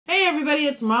everybody,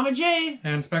 it's Mama J.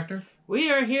 And Spectre.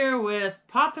 We are here with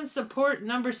Pop and Support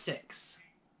number 6.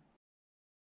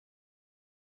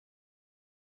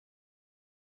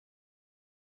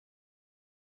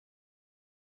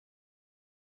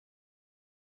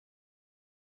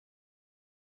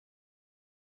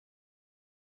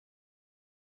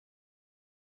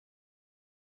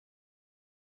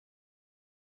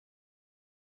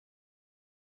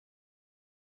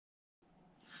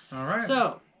 All right.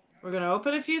 So, we're going to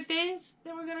open a few things,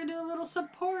 then we're going to do a little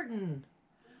supporting.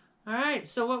 All right,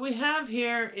 so what we have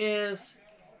here is,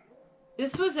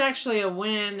 this was actually a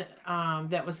win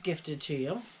that was gifted to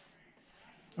you.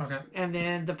 Okay. And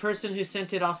then the person who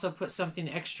sent it also put something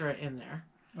extra in there.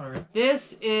 Okay.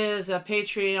 This is a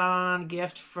Patreon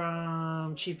gift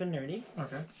from Cheap and Nerdy.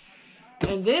 Okay.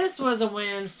 And this was a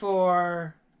win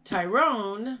for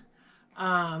Tyrone,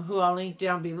 who I'll link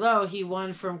down below. He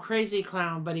won from Crazy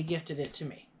Clown, but he gifted it to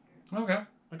me. Okay.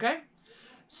 Okay?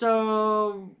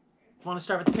 So, want to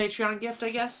start with the Patreon gift, I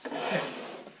guess? Okay.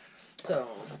 So,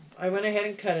 I went ahead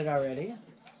and cut it already.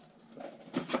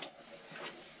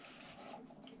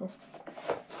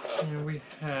 Here we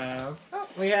have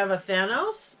We have a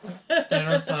Thanos.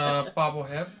 Thanos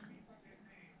bobblehead.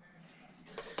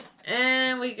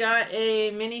 And we got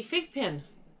a mini fig pin.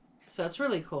 So that's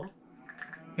really cool.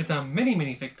 It's a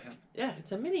mini fig pin. Yeah,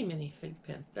 it's a mini fig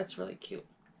pin. That's really cute.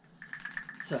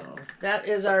 So that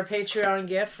is our Patreon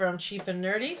gift from Cheap and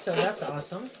Nerdy. So that's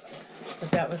awesome. Put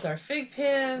that with our fig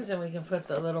pins, and we can put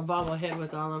the little bobblehead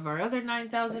with all of our other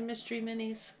 9,000 mystery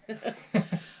minis.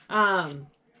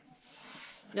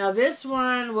 Now this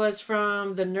one was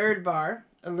from the Nerd Bar.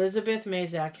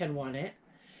 ElizabethMayzak had won it.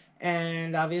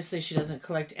 And obviously she doesn't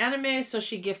collect anime, so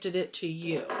she gifted it to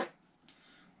you.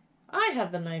 I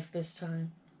have the knife this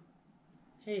time.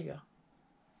 Here you go.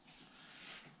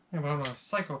 Yeah, but I'm not a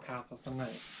psychopath with the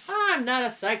knife. I'm not a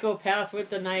psychopath with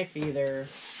the knife either.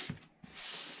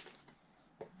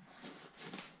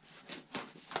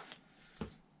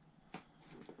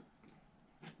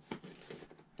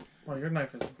 Well, your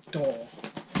knife is dull.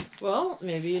 Well,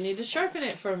 maybe you need to sharpen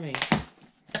it for me.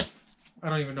 I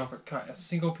don't even know if it cut a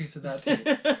single piece of that tape.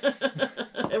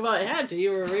 Well, it had to.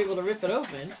 You were able to rip it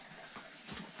open.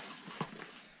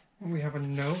 And we have a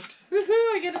note. Woohoo,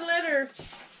 I get a letter.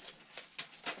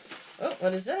 Oh,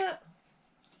 what is that?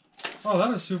 Oh,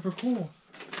 that is super cool.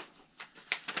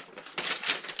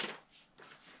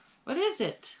 What is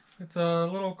it? It's a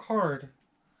little card.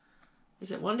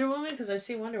 Is it Wonder Woman? Because I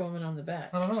see Wonder Woman on the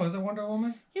back. I don't know. Is it Wonder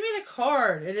Woman? Give me the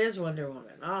card. It is Wonder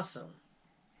Woman. Awesome.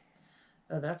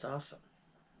 Oh, that's awesome.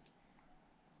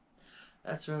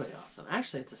 That's really awesome.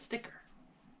 Actually, it's a sticker.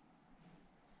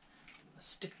 I'll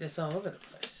stick this all over the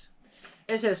place.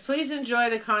 It says, please enjoy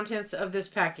the contents of this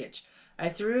package. I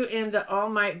threw in the All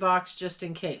Might box just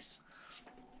in case.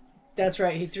 That's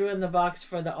right. He threw in the box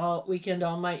for the Weekend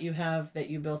All Might you have that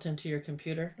you built into your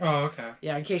computer. Oh, okay.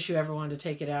 Yeah, in case you ever wanted to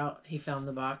take it out, he found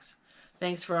the box.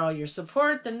 Thanks for all your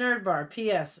support. The Nerd Bar.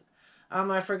 P.S.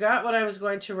 I forgot what I was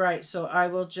going to write, so I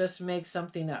will just make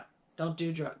something up. Don't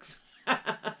do drugs. That's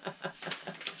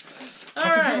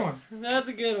a good one. That's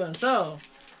a good one. So,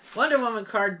 Wonder Woman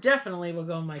card definitely will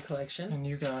go in my collection. And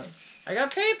you got... I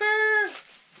got paper!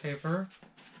 Paper.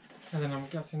 And then I'm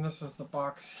guessing this is the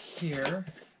box here.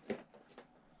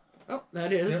 Oh,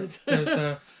 that is. Yep. There's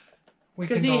the...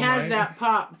 Because he has that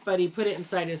pop, but he put it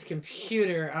inside his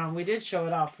computer. We did show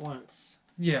it off once.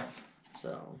 Yeah.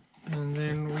 So... And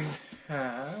then we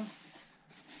have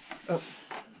the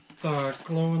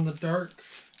glow-in-the-dark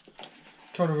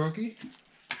Todoroki.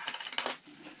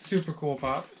 Super cool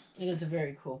pop. It is a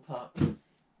very cool pop.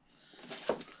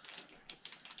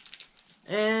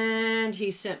 And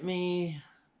he sent me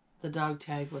the dog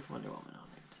tag with Wonder Woman on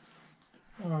it.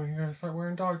 Oh, you're going to start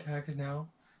wearing dog tags now.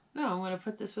 No, I'm going to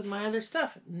put this with my other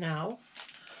stuff now.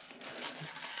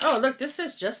 Oh, look, this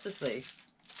says Justice League.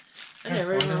 I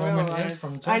never even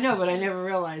realized. I know, but I never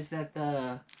realized that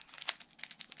the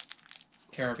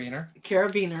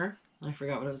Carabiner. I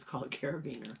forgot what it was called.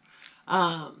 Carabiner.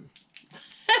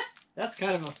 That's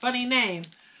kind of a funny name.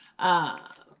 I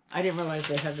didn't realize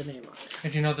they had the name on it.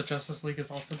 Did you know the Justice League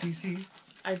is also DC?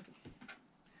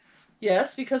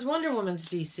 Yes, because Wonder Woman's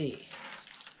DC.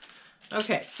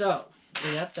 Okay, so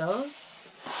we got those.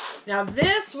 Now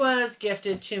this was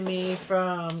gifted to me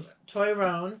from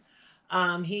Tyrone.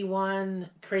 He won.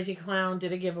 Crazy Clown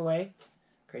did a giveaway.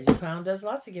 Crazy Clown does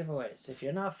lots of giveaways. If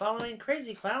you're not following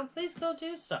Crazy Clown, please go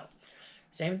do so.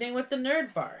 Same thing with the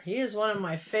Nerd Bar. He is one of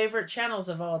my favorite channels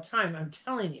of all time. I'm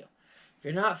telling you. If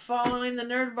you're not following the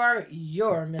Nerd Bar,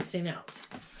 you're missing out.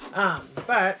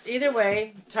 But either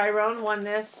way, Tyrone won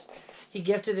this. He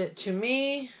gifted it to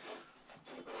me.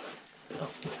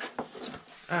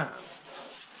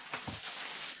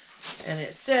 And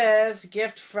it says,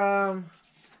 gift from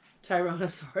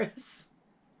Tyronenusaurusx.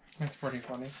 That's pretty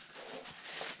funny.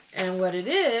 And what it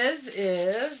is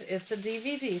it's a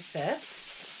DVD set.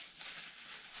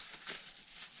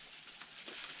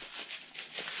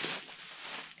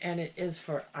 And it is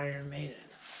for Iron Maiden.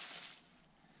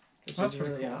 Which is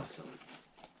really awesome.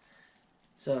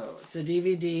 So, it's a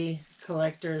DVD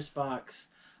collector's box.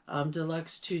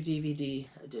 Deluxe 2 DVD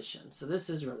edition. So, this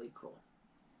is really cool.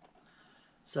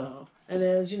 So, and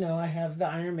as you know, I have the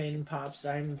Iron Maiden pops.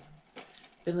 I've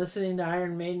been listening to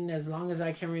Iron Maiden as long as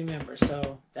I can remember.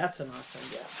 So, that's an awesome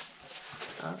gift.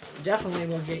 Definitely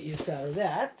will get use out of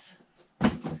that.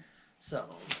 So,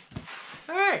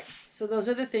 alright. So, those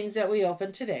are the things that we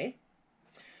opened today.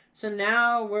 So,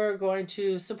 now we're going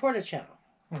to support a channel.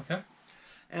 Okay.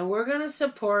 And we're going to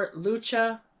support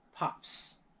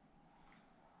Lucha-Pops.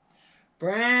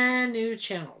 Brand new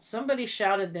channel. Somebody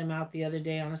shouted them out the other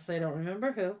day. Honestly, I don't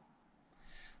remember who.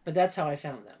 But that's how I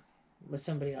found them. Was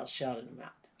somebody else shouted them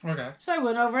out. Okay. So I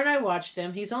went over and I watched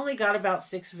them. He's only got about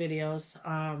 6 videos.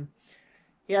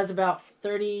 He has about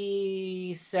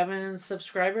 37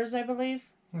 subscribers, I believe.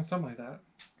 Something like that.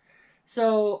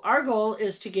 So our goal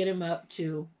is to get him up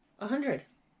to 100.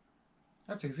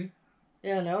 That's easy.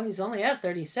 Yeah, no, he's only at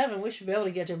 37. We should be able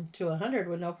to get him to 100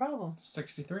 with no problem.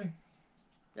 63.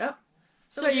 Yep.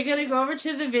 So you're going to go over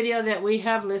to the video that we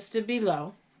have listed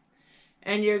below.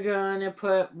 And you're going to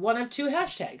put one of 2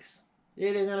 hashtags.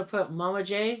 You're either going to put Mama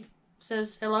J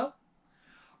says hello.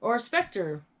 Or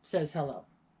Spectre says hello.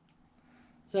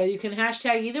 So you can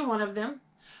hashtag either one of them.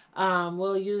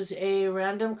 We'll use a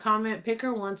random comment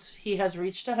picker once he has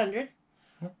reached 100.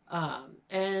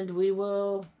 And we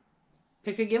will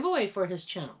pick a giveaway for his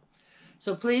channel.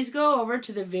 So please go over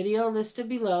to the video listed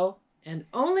below and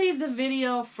only the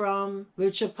video from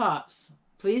Lucha-Pops.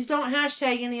 Please don't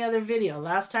hashtag any other video.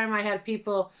 Last time I had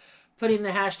people putting the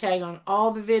hashtag on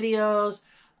all the videos.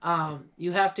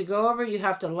 You have to go over, you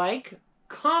have to like,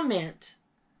 comment,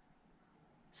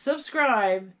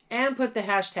 subscribe, and put the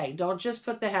hashtag. Don't just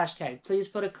put the hashtag. Please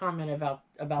put a comment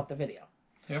about the video.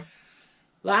 Yep.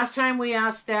 Last time we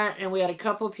asked that, and we had a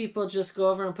couple people just go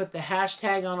over and put the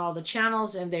hashtag on all the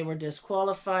channels, and they were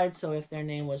disqualified, so if their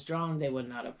name was drawn, they would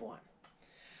not have won.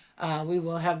 We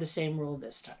will have the same rule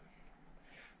this time.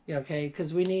 Okay,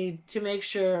 because we need to make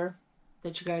sure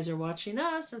that you guys are watching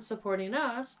us and supporting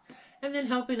us, and then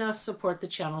helping us support the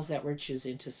channels that we're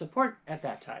choosing to support at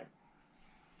that time.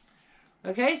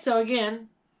 Okay, so again,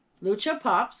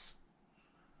 Lucha-Pops,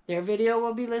 their video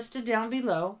will be listed down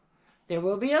below. There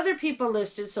will be other people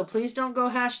listed, so please don't go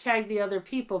hashtag the other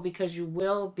people because you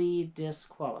will be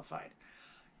disqualified.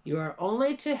 You are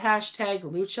only to hashtag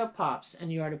Lucha-Pops,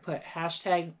 and you are to put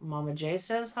hashtag Mama J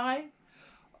says hi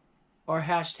or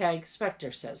hashtag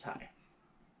Spectre says hi.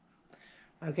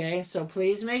 Okay, so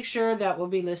please make sure that will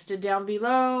be listed down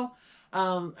below.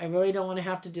 I really don't want to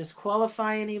have to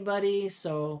disqualify anybody,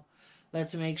 so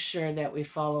let's make sure that we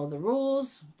follow the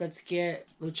rules. Let's get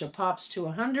Lucha-Pops to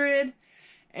 100.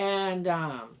 And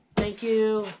thank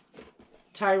you,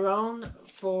 Tyrone,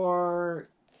 for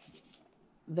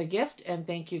the gift. And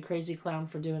thank you, Crazy Clown,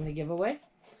 for doing the giveaway.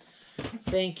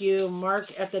 Thank you,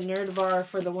 Mark at the Nerd Bar,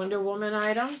 for the Wonder Woman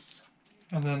items.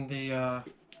 And then the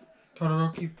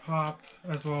Todoroki Pop,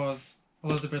 as well as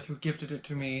Elizabeth, who gifted it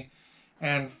to me.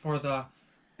 And for the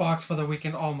box for the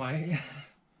Weekend All Might.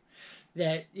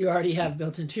 That you already have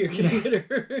built into your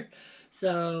computer.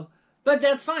 So, but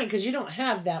that's fine, because you don't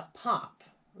have that pop.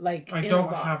 Like, I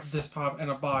don't have this pop in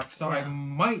a box, so I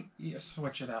might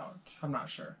switch it out. I'm not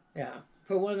sure. Yeah.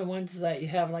 Put one of the ones that you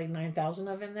have like 9,000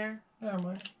 of in there. Yeah, I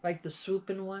might. Like the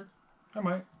swooping one. I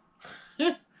might.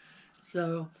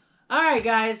 So, alright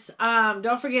guys.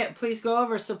 Don't forget, please go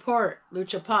over, support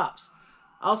Lucha-Pops.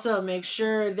 Also, make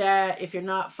sure that if you're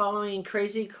not following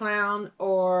Crazy Clown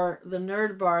or the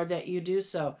Nerd Bar, that you do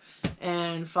so.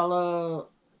 And follow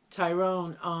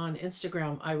Tyrone on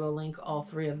Instagram. I will link all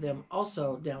 3 of them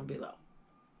also down below.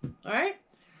 Alright?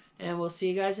 And we'll see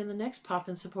you guys in the next Pop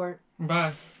and Support.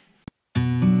 Bye.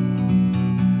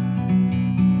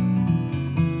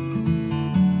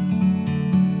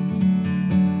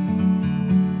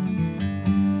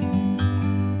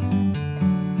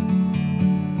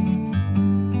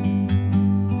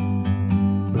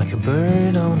 Like a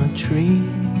bird on a tree,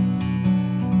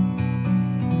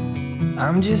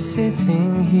 I'm just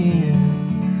sitting here.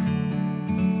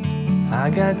 I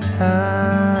got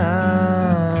time,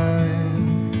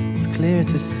 it's clear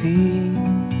to see.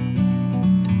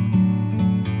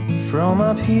 From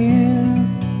up here,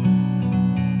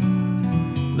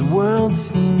 the world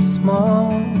seems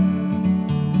small,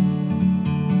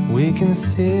 we can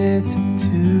sit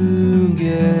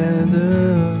together.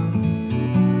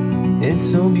 It's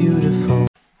so beautiful.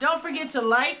 Don't forget to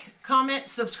like, comment,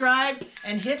 subscribe,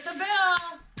 and hit the bell.